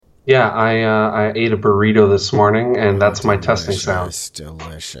Yeah, I ate a burrito this morning, and Oh, that's my testing sound. delicious,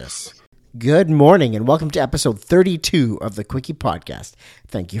 delicious. Good morning, and welcome to episode 32 of the Quickie Podcast.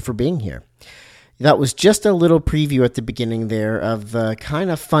 Thank you for being here. That was just a little preview at the beginning there of the kind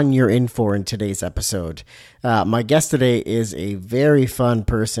of fun you're in for in today's episode. My guest today is a very fun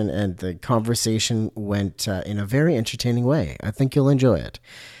person, and the conversation went in a very entertaining way. I think you'll enjoy it.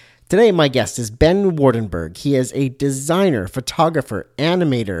 Today, my guest is Ben Waardenburg. He is a designer, photographer,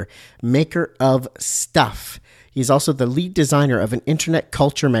 animator, maker of stuff. He's also the lead designer of an internet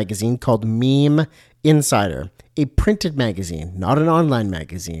culture magazine called Meme Insider, a printed magazine, not an online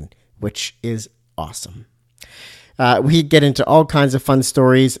magazine, which is awesome. We get into all kinds of fun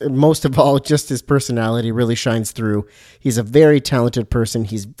stories. Most of all, just his personality really shines through. He's a very talented person.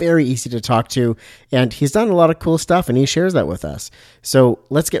 He's very easy to talk to, and he's done a lot of cool stuff, and he shares that with us. So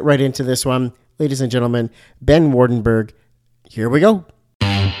let's get right into this one. Ladies and gentlemen, Ben Waardenburg, here we go.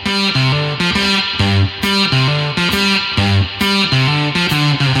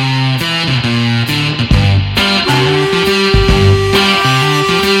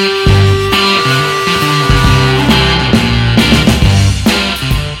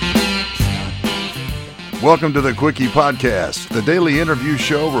 Welcome to the Quickie Podcast, the daily interview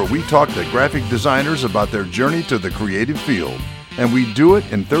show where we talk to graphic designers about their journey to the creative field. And we do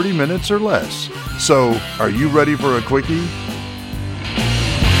it in 30 minutes or less. So, are you ready for a Quickie?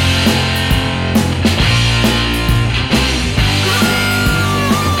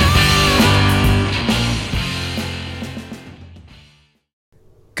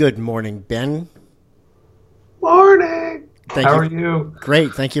 Good morning, Ben. Morning! Thank How you. are you?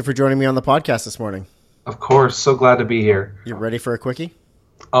 Great. Thank you for joining me on the podcast this morning. Of course, so glad to be here. You ready for a quickie?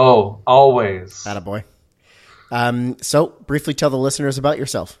 Oh, always. Attaboy. So, briefly tell the listeners about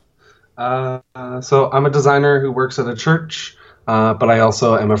yourself. So I'm a designer who works at a church, but I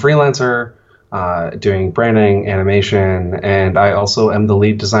also am a freelancer doing branding, animation, and I also am the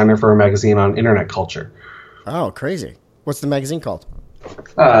lead designer for a magazine on internet culture. Oh, crazy. What's the magazine called?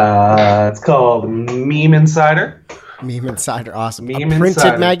 It's called Meme Insider. Meme Insider. Awesome. Meme a printed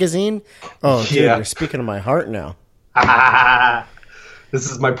Insider. magazine? Oh, dude, Yeah. you're speaking to my heart now.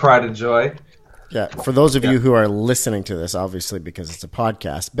 This is my pride and joy. Yeah, for those of you who are listening to this, obviously, because it's a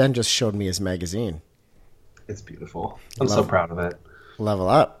podcast, Ben just showed me his magazine. It's beautiful. I'm so proud of it. Level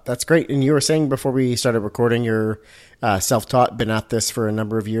up. That's great. And you were saying before we started recording, you're self-taught, been at this for a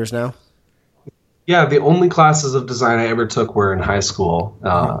number of years now? Yeah, the only classes of design I ever took were in high school.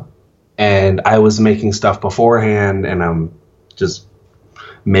 And I was making stuff beforehand, and I'm just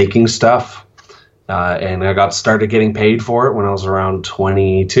making stuff. And I got started getting paid for it when I was around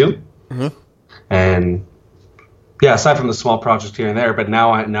 22. And yeah, aside from the small project here and there, but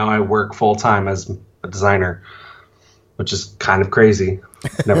now I work full time as a designer, which is kind of crazy.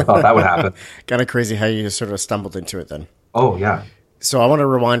 Never thought that would happen. Kind of crazy how you just sort of stumbled into it then. Oh, yeah. So I want to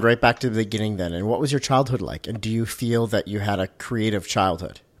rewind right back to the beginning then. And what was your childhood like? And do you feel that you had a creative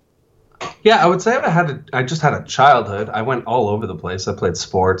childhood? Yeah, I would say I just had a childhood. I went all over the place. I played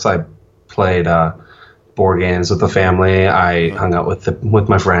sports. I played board games with the family. I hung out with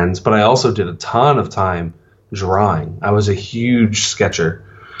my friends. But I also did a ton of time drawing. I was a huge sketcher.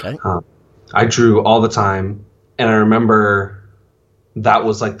 Okay. I drew all the time. And I remember that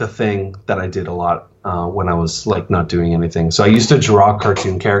was like the thing that I did a lot when I was like not doing anything. So I used to draw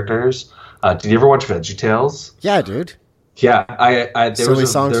cartoon characters. Did you ever watch VeggieTales? Yeah, dude. Yeah, there Silly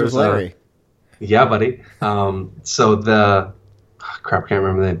was Songs there with was Larry. Yeah, buddy. So crap, I can't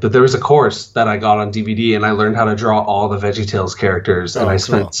remember the name, but there was a course that I got on DVD, and I learned how to draw all the VeggieTales characters. And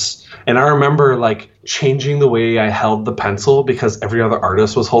and I remember like changing the way I held the pencil because every other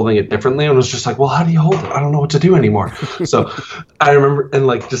artist was holding it differently, and was just like, well, how do you hold it? I don't know what to do anymore. So I remember, and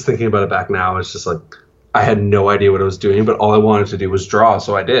like just thinking about it back now, it's just like I had no idea what I was doing, but all I wanted to do was draw,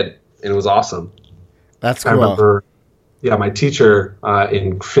 so I did, and it was awesome. That's I cool. remember. Yeah, my teacher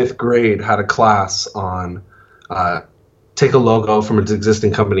in 5th grade had a class on take a logo from its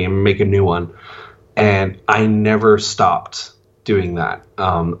existing company and make a new one. And I never stopped doing that.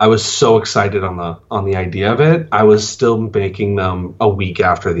 I was so excited on the idea of it. I was still making them a week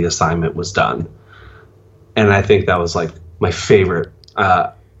after the assignment was done. And I think that was like my favorite.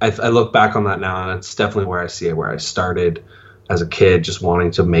 I look back on that now, and it's definitely where I see it, where I started as a kid just wanting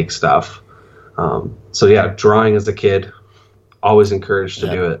to make stuff. So yeah, drawing as a kid, always encouraged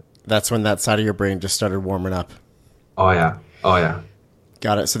to do it. That's when that side of your brain just started warming up. Oh yeah.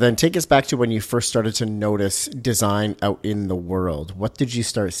 Got it. So then take us back to when you first started to notice design out in the world. What did you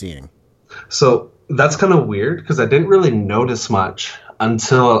start seeing? So that's kind of weird because I didn't really notice much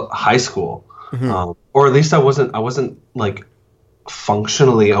until high school, or at least I wasn't like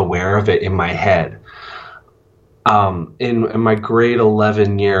functionally aware of it in my head. In my grade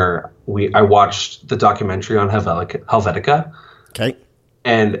 11 year, I watched the documentary on Helvetica. Okay.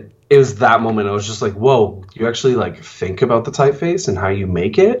 And it was that moment I was just like, whoa, you actually like think about the typeface and how you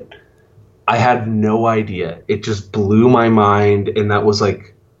make it? I had no idea. It just blew my mind. And that was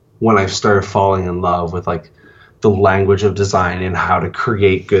like when I started falling in love with like the language of design and how to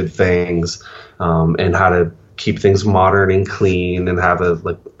create good things, and how to keep things modern and clean and have a,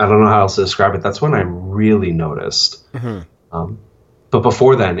 like, I don't know how else to describe it. That's when I really noticed. But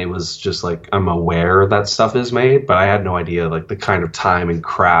before then, it was just like, I'm aware that stuff is made, but I had no idea like the kind of time and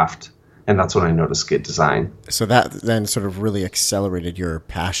craft. And that's when I noticed good design. So that then sort of really accelerated your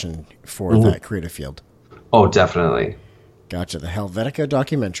passion for that creative field. Oh, definitely. Gotcha. The Helvetica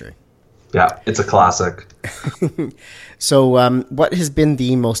documentary. Yeah, it's a classic. So what has been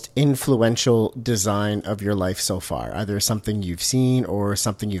the most influential design of your life so far? Either something you've seen or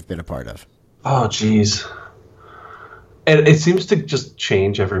something you've been a part of? Oh, geez. And it seems to just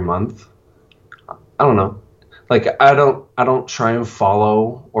change every month. I don't know. Like, I don't try and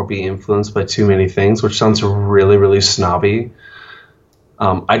follow or be influenced by too many things, which sounds really, really snobby.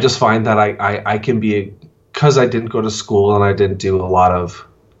 I just find that I can be, because I didn't go to school and I didn't do a lot of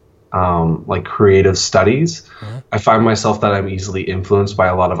like creative studies, I find myself that I'm easily influenced by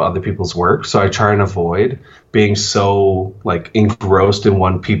a lot of other people's work. So I try and avoid being so like engrossed in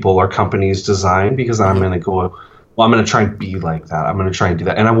one people or company's design, because I'm going to go, well, I'm going to try and be like that. I'm going to try and do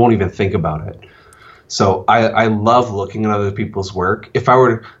that. And I won't even think about it. So I love looking at other people's work. If I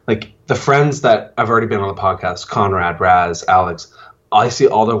were to, like, the friends that I've already been on the podcast, Conrad, Raz, Alex, I see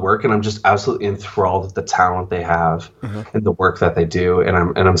all their work and I'm just absolutely enthralled with the talent they have and the work that they do.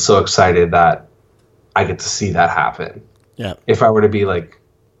 And I'm so excited that I get to see that happen. Yeah. If I were to be like,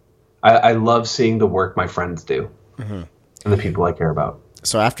 I love seeing the work my friends do and the people I care about.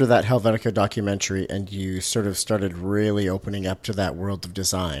 So after that Helvetica documentary and you sort of started really opening up to that world of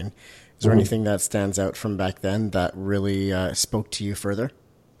design, is there anything that stands out from back then that really spoke to you further?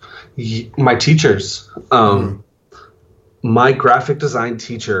 My teachers. My graphic design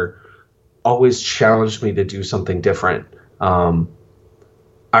teacher always challenged me to do something different. I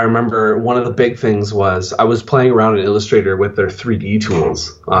remember one of the big things was I was playing around in Illustrator with their 3D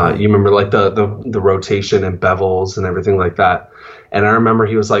tools. You remember like the rotation and bevels and everything like that. And I remember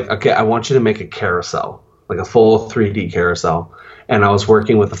he was like, okay, I want you to make a carousel, like a full 3D carousel. And I was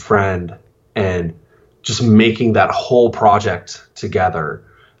working with a friend and just making that whole project together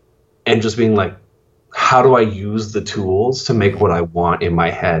and just being like, how do I use the tools to make what I want in my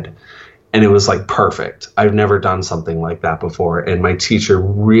head? And it was like perfect. I've never done something like that before. And my teacher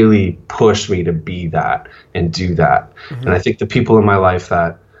really pushed me to be that and do that. And I think the people in my life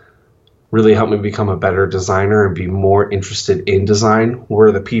that really helped me become a better designer and be more interested in design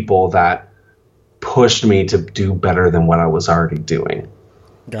were the people that pushed me to do better than what I was already doing.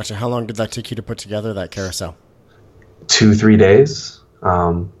 Gotcha. How long did that take you to put together that carousel? 2-3 days.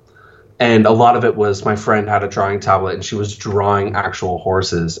 And a lot of it was my friend had a drawing tablet and she was drawing actual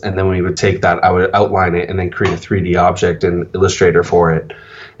horses. And then we would take that, I would outline it and then create a 3D object in Illustrator for it.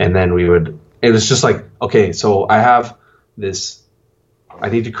 And then it was just like, okay, so I have this, I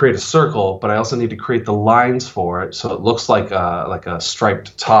need to create a circle, but I also need to create the lines for it. So it looks like a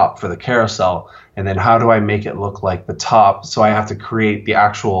striped top for the carousel. And then how do I make it look like the top? So I have to create the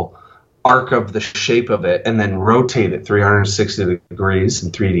actual arc of the shape of it and then rotate it 360 degrees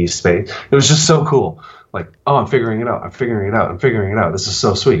in 3D space. It was just so cool. Like, oh, I'm figuring it out. I'm figuring it out. I'm figuring it out. This is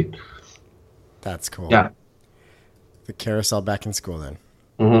so sweet. That's cool. Yeah. The carousel back in school then.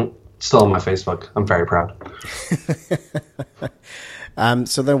 Still on my Facebook. I'm very proud.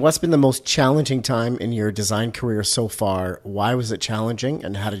 So then what's been the most challenging time in your design career so far? Why was it challenging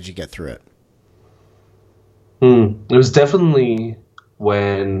and how did you get through it? It was definitely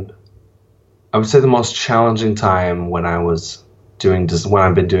when I would say the most challenging time when I've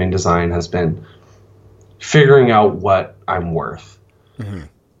been doing design has been figuring out what I'm worth.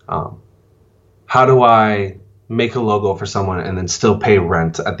 How do I make a logo for someone and then still pay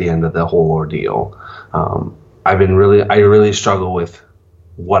rent at the end of the whole ordeal? I really struggle with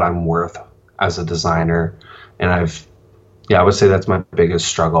what I'm worth as a designer. And I would say that's my biggest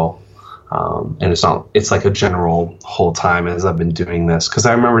struggle. And it's like a general whole time as I've been doing this, because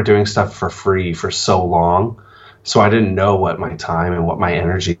I remember doing stuff for free for so long. So I didn't know what my time and what my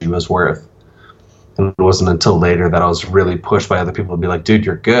energy was worth. And it wasn't until later that I was really pushed by other people to be like, dude,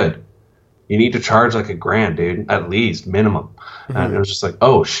 you're good. You need to charge like $1,000, dude, at least minimum. And it was just like,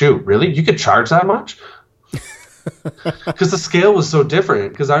 oh shoot, really? You could charge that much? Because the scale was so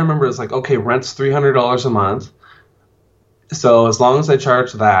different. Because I remember it's like, okay, rent's $300 a month. So as long as I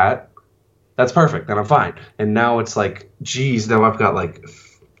charge that, that's perfect. Then I'm fine. And now it's like, geez, now I've got like,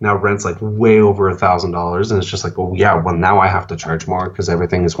 now rent's like way over $1,000. And it's just like, well, yeah, well, now I have to charge more because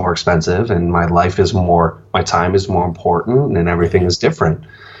everything is more expensive and my time is more important and everything is different.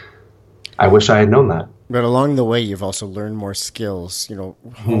 I wish I had known that. But along the way, you've also learned more skills,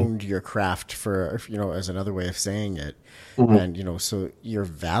 honed your craft for, as another way of saying it. And, so your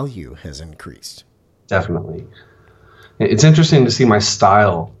value has increased. Definitely. It's interesting to see my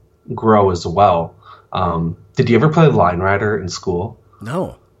style grow as well. Did you ever play Line Rider in school?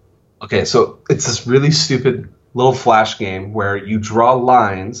 No. Okay, so it's this really stupid little flash game where you draw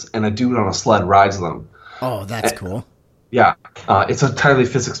lines and a dude on a sled rides them. Oh, that's cool. Yeah, it's a entirely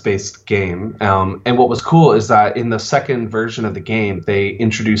physics-based game. And what was cool is that in the second version of the game, they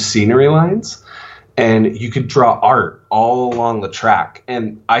introduced scenery lines, and you could draw art all along the track.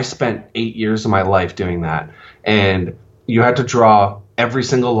 And I spent 8 years of my life doing that. And you had to draw every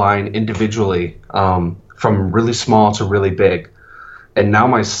single line individually, from really small to really big. And now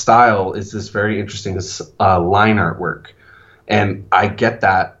my style is this very interesting line artwork. And I get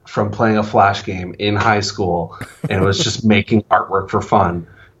that from playing a Flash game in high school, and it was just making artwork for fun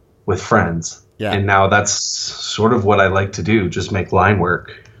with friends. Yeah. And now that's sort of what I like to do, just make line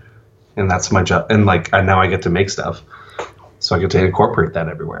work. And that's my job. And now I get to make stuff. So I get to incorporate that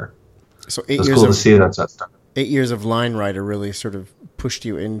everywhere. So it's cool to see that stuff. 8 years of Line Rider really sort of pushed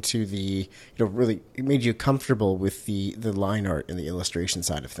you into the, really it made you comfortable with the line art and the illustration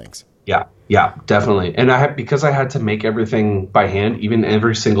side of things. Yeah, definitely. And because I had to make everything by hand, even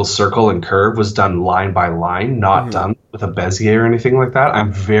every single circle and curve was done line by line, not done with a Bezier or anything like that.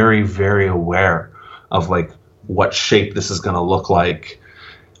 I'm very, very aware of what shape this is going to look like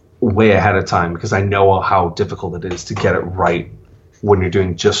way ahead of time, because I know how difficult it is to get it right when you're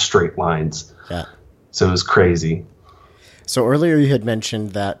doing just straight lines. Yeah. So it was crazy. So earlier you had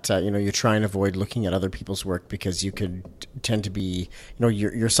mentioned that you try and avoid looking at other people's work because you could tend to be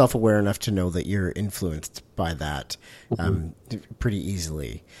you're self-aware enough to know that you're influenced by that pretty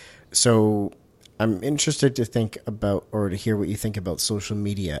easily. So I'm interested to think about or to hear what you think about social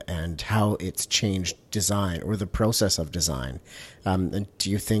media and how it's changed design or the process of design. And do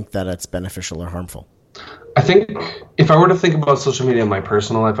you think that it's beneficial or harmful? I think if I were to think about social media in my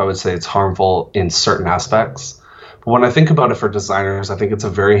personal life, I would say it's harmful in certain aspects. But when I think about it for designers, I think it's a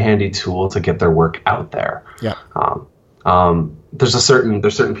very handy tool to get their work out there. Yeah. There's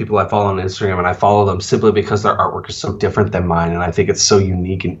certain people I follow on Instagram, and I follow them simply because their artwork is so different than mine, and I think it's so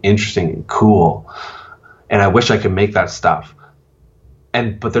unique and interesting and cool. And I wish I could make that stuff.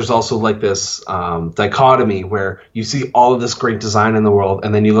 But there's also this dichotomy where you see all of this great design in the world,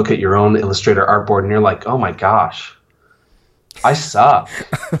 and then you look at your own Illustrator artboard, and you're like, oh my gosh, I suck.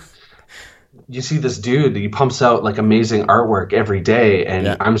 You see this dude, he pumps out amazing artwork every day,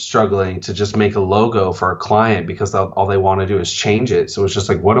 and I'm struggling to just make a logo for a client because all they want to do is change it. So it's just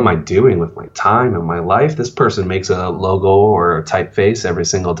what am I doing with my time and my life? This person makes a logo or a typeface every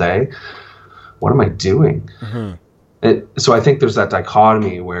single day. What am I doing? So I think there's that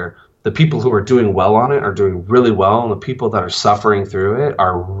dichotomy where the people who are doing well on it are doing really well, and the people that are suffering through it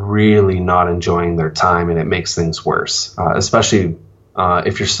are really not enjoying their time, and it makes things worse, especially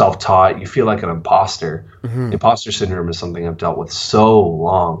if you're self-taught. You feel like an imposter. Imposter syndrome is something I've dealt with so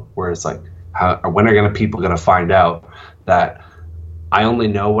long, where it's when are people going to find out that I only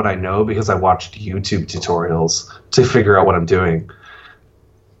know what I know because I watched YouTube tutorials to figure out what I'm doing?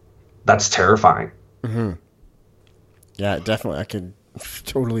 That's terrifying. Yeah, definitely. I could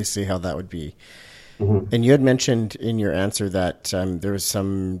totally see how that would be. And you had mentioned in your answer that there was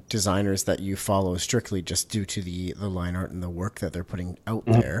some designers that you follow strictly just due to the line art and the work that they're putting out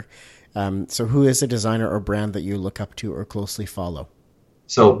there. So who is a designer or brand that you look up to or closely follow?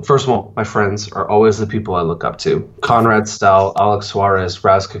 So first of all, my friends are always the people I look up to. Conrad Stell, Alex Suarez,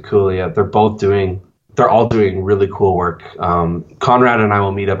 Raz Kakulia, they're all doing really cool work. Conrad and I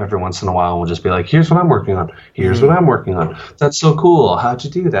will meet up every once in a while and we'll just be like, here's what I'm working on. Here's what I'm working on. That's so cool. How'd you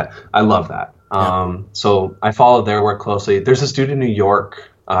do that? I love that. So I follow their work closely. There's this dude in New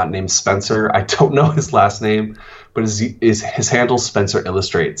York named Spencer. I don't know his last name, but his handle Spencer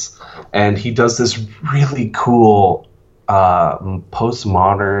Illustrates. And he does this really cool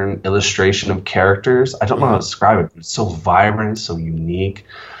postmodern illustration of characters. I don't know how to describe it, but it's so vibrant, so unique.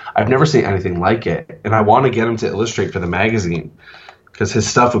 I've never seen anything like it. And I want to get him to illustrate for the magazine because his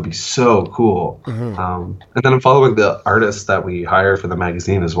stuff would be so cool. And then I'm following the artists that we hire for the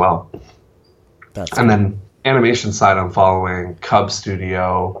magazine as well. Then animation side, I'm following Cub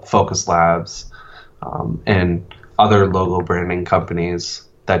Studio, Focus Labs, and other logo branding companies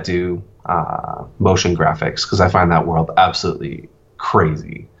that do motion graphics, because I find that world absolutely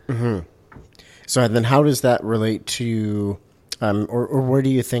crazy. Mm-hmm. So then how does that relate to, or where do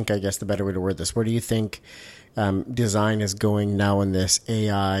you think, I guess the better way to word this, where do you think design is going now in this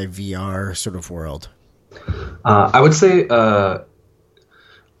AI, VR sort of world? I would say on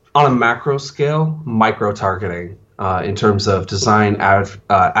a macro scale, micro-targeting in terms of design,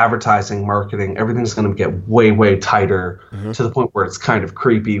 advertising, marketing, everything's going to get way, way tighter to the point where it's kind of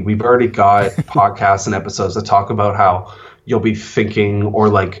creepy. We've already got podcasts and episodes that talk about how you'll be thinking or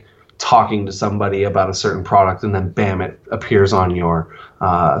like talking to somebody about a certain product, and then bam, it appears on your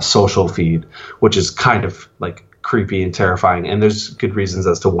social feed, which is kind of like creepy and terrifying. And there's good reasons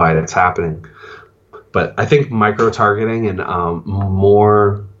as to why that's happening. But I think micro-targeting and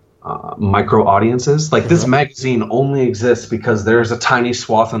more micro audiences, like this magazine only exists because there's a tiny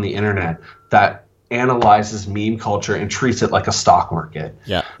swath on the internet that analyzes meme culture and treats it like a stock market.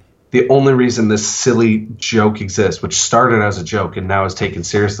 Yeah. The only reason this silly joke exists, which started as a joke and now is taken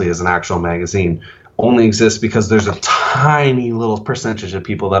seriously as an actual magazine, only exists because there's a tiny little percentage of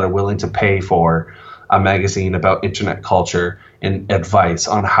people that are willing to pay for a magazine about internet culture and advice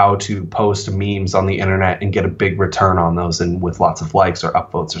on how to post memes on the internet and get a big return on those, and with lots of likes or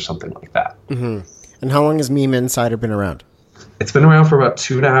upvotes or something like that. Mm-hmm. And how long has Meme Insider been around? It's been around for about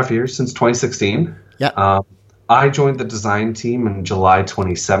 2.5 years, since 2016. Yeah. I joined the design team in July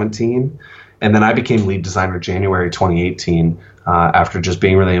 2017, and then I became lead designer January 2018 after just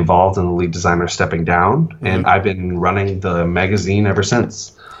being really involved and the lead designer stepping down. And I've been running the magazine ever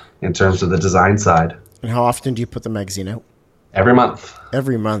since in terms of the design side. And how often do you put the magazine out? Every month.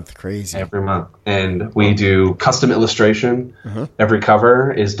 Every month. Crazy. Every month. And we do custom illustration. Every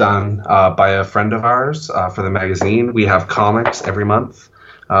cover is done by a friend of ours for the magazine. We have comics every month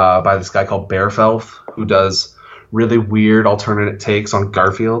by this guy called Bearfelf, who does really weird alternate takes on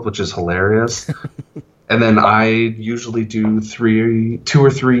Garfield, which is hilarious. And then I usually do 2 or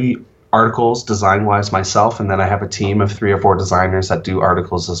 3 articles design-wise myself, and then I have a team of 3 or 4 designers that do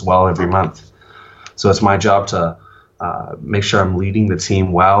articles as well every month. So it's my job to make sure I'm leading the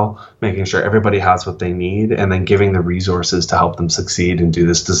team well, making sure everybody has what they need, and then giving the resources to help them succeed and do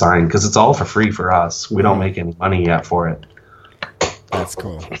this design, because it's all for free for us. We don't make any money yet for it. That's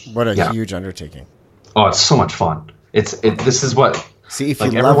cool. What a huge undertaking. Oh, it's so much fun. This is what, see, if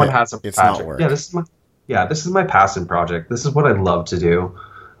like, you everyone love it, has a it's project. not work. This is my passion project. This is what I love to do.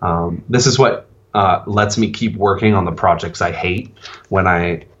 This is what lets me keep working on the projects I hate, when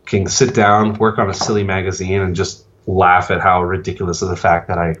I can sit down, work on a silly magazine, and just laugh at how ridiculous is the fact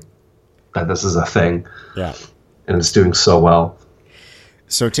that this is a thing. Yeah. And it's doing so well.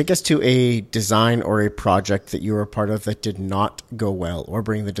 So take us to a design or a project that you were a part of that did not go well or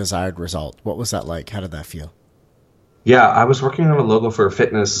bring the desired result. What was that like? How did that feel? Yeah, I was working on a logo for a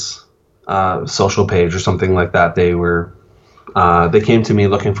fitness social page or something like that. They came to me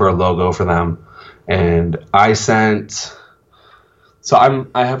looking for a logo for them, and I sent. So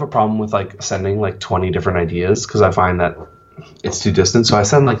I have a problem with like sending like 20 different ideas, because I find that it's too distant. So I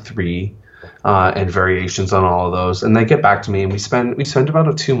send like 3 and variations on all of those, and they get back to me, and we spent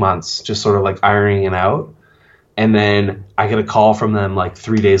about 2 months just sort of like ironing it out. And then I get a call from them like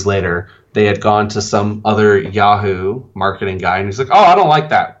 3 days later. They had gone to some other Yahoo marketing guy, and he's like, "Oh, I don't like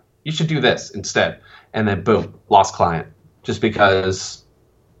that. You should do this instead." And then boom, lost client, just because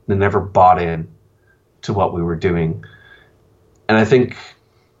they never bought in to what we were doing. And I think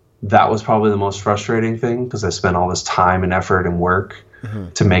that was probably the most frustrating thing, because I spent all this time and effort and work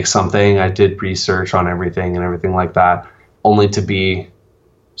to make something. I did research on everything and everything like that, only to be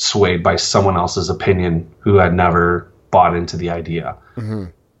swayed by someone else's opinion who had never bought into the idea.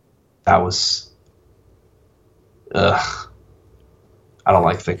 That was, I don't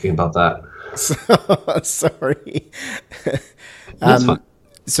like thinking about that. Sorry. That's fine.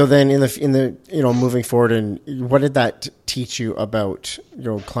 So then in the moving forward, and what did that teach you about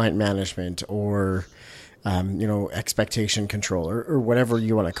client management or expectation control or whatever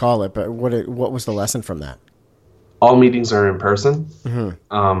you want to call it, but what was the lesson from that? All meetings are in person.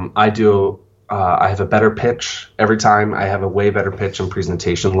 I have a better pitch every time. I have a way better pitch and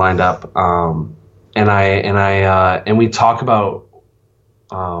presentation lined up. And we talk about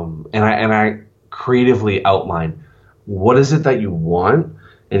and I creatively outline, what is it that you want?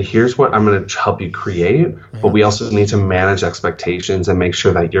 And here's what I'm going to help you create. But we also need to manage expectations and make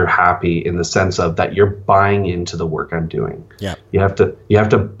sure that you're happy, in the sense of that you're buying into the work I'm doing. Yeah. You have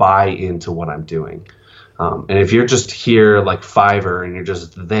to buy into what I'm doing. And if you're just here like Fiverr and you're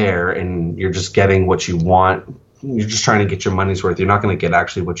just there and you're just getting what you want, you're just trying to get your money's worth, you're not going to get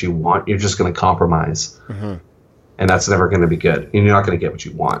actually what you want. You're just going to compromise. and that's never going to be good. And you're not going to get what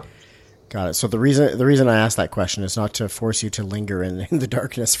you want. Got it. So the reason I asked that question is not to force you to linger in the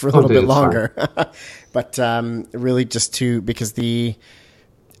darkness for a little bit longer, but really just because these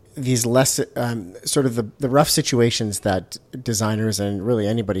less sort of the rough situations that designers and really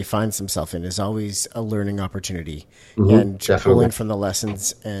anybody finds themselves in is always a learning opportunity, and definitely. pulling from the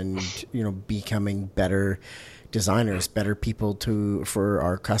lessons and becoming better designers, better people for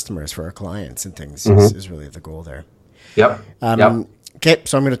our customers, for our clients and things is really the goal there. Yep. Okay,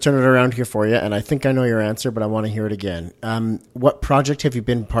 so I'm going to turn it around here for you, and I think I know your answer, but I want to hear it again. What project have you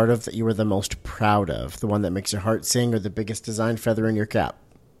been part of that you were the most proud of? The one that makes your heart sing, or the biggest design feather in your cap?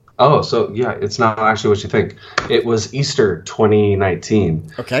 Oh, so yeah, it's not actually what you think. It was Easter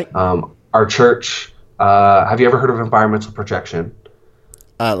 2019. Okay. Our church, have you ever heard of environmental projection?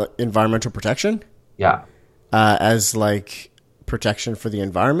 Environmental protection? Yeah. As like protection for the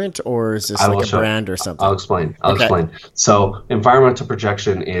environment, or is this like a brand or something? I'll explain. So environmental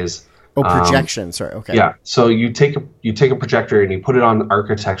projection is projection. Sorry. Okay. Yeah. So you take a projector and you put it on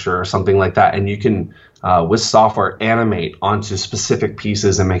architecture or something like that, and you can with software animate onto specific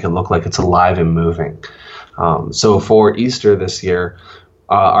pieces and make it look like it's alive and moving. So for Easter this year,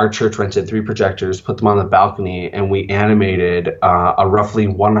 our church rented 3 projectors, put them on the balcony, and we animated a roughly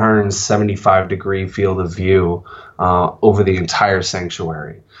 175-degree field of view over the entire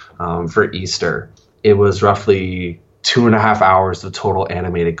sanctuary for Easter. It was roughly 2.5 hours of total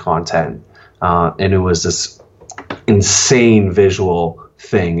animated content, and it was this insane visual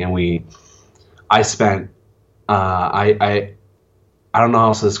thing. And I don't know how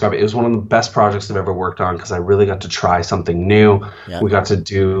else to describe it. It was one of the best projects I've ever worked on because I really got to try something new. Yep. We got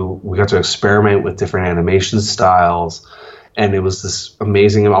to experiment with different animation styles, and it was this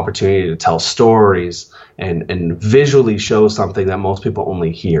amazing opportunity to tell stories and visually show something that most people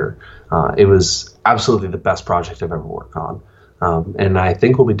only hear. It was absolutely the best project I've ever worked on. And I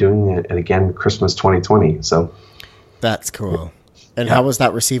think we'll be doing it again Christmas 2020. So that's cool. And how was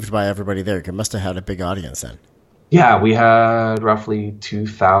that received by everybody there? It must have had a big audience then. Yeah, we had roughly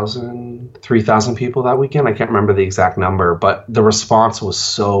 2,000, 3,000 people that weekend. I can't remember the exact number, but the response was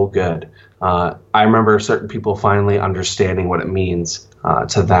so good. I remember certain people finally understanding what it means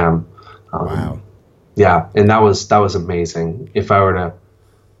to them. Wow. Yeah, and that was amazing. If I were to,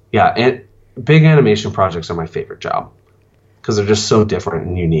 and big animation projects are my favorite job because they're just so different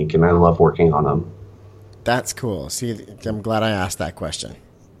and unique, and I love working on them. That's cool. See, I'm glad I asked that question.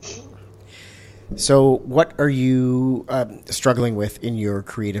 So what are you struggling with in your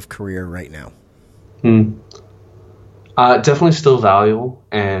creative career right now? Definitely still value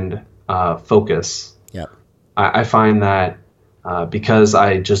and focus. Yep. I find that because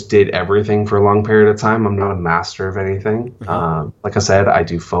I just did everything for a long period of time, I'm not a master of anything. Like I said, I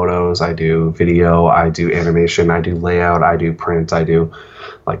do photos, I do video, I do animation, I do layout, I do print, I'll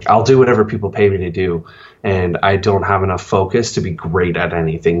do whatever people pay me to do. And I don't have enough focus to be great at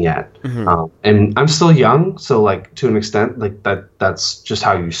anything yet. And I'm still young, so to an extent, that's just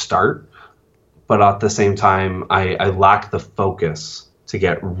how you start. But at the same time, I lack the focus to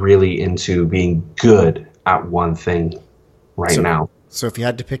get really into being good at one thing now. So if you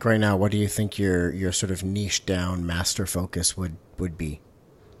had to pick right now, what do you think your sort of niche down master focus would be?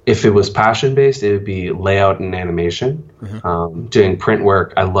 If it was passion-based, it would be layout and animation. Doing print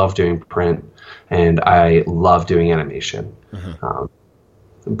work, I love doing print. And I love doing animation.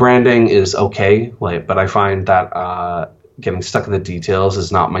 Branding is okay, but I find that getting stuck in the details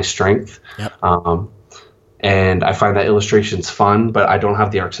is not my strength. Yep. And I find that illustration's fun, but I don't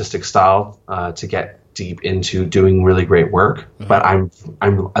have the artistic style to get deep into doing really great work. But I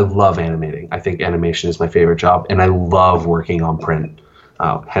love animating. I think animation is my favorite job, and I love working on print.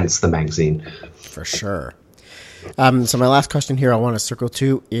 Hence the magazine. For sure. So my last question here I want to circle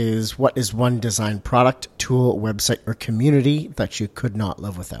to is, what is one design product, tool, website, or community that you could not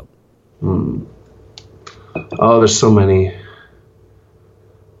live without? Oh, there's so many.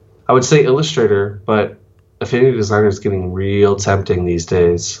 I would say Illustrator, but Affinity Designer is getting real tempting these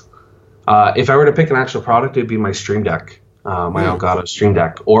days. If I were to pick an actual product, it would be my Stream Deck, my Elgato Stream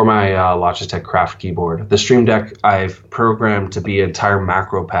Deck, or my Logitech Craft keyboard. The Stream Deck I've programmed to be an entire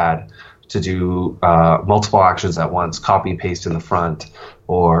macro pad to do multiple actions at once, copy paste in the front,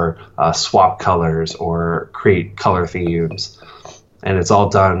 or swap colors, or create color themes. And it's all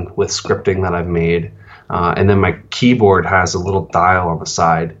done with scripting that I've made. And then my keyboard has a little dial on the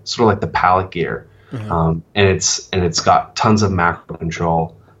side, sort of like the palette gear. And it's got tons of macro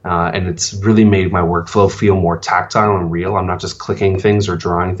control. And it's really made my workflow feel more tactile and real. I'm not just clicking things or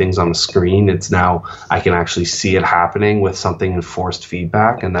drawing things on the screen. It's now I can actually see it happening with something enforced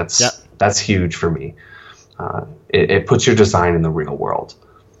feedback, and that's huge for me. it puts your design in the real world.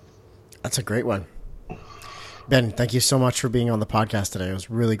 That's a great one. Ben, thank you so much for being on the podcast today. It was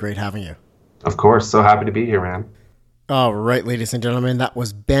really great having you. Of course. So happy to be here, man. All right, ladies and gentlemen, that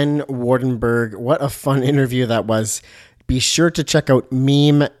was Ben Waardenburg. What a fun interview that was. Be sure to check out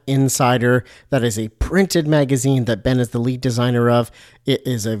Meme Insider. That is a printed magazine that Ben is the lead designer of. It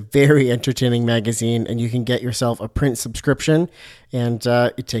is a very entertaining magazine, and you can get yourself a print subscription and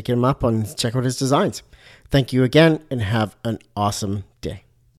take him up and check out his designs. Thank you again, and have an awesome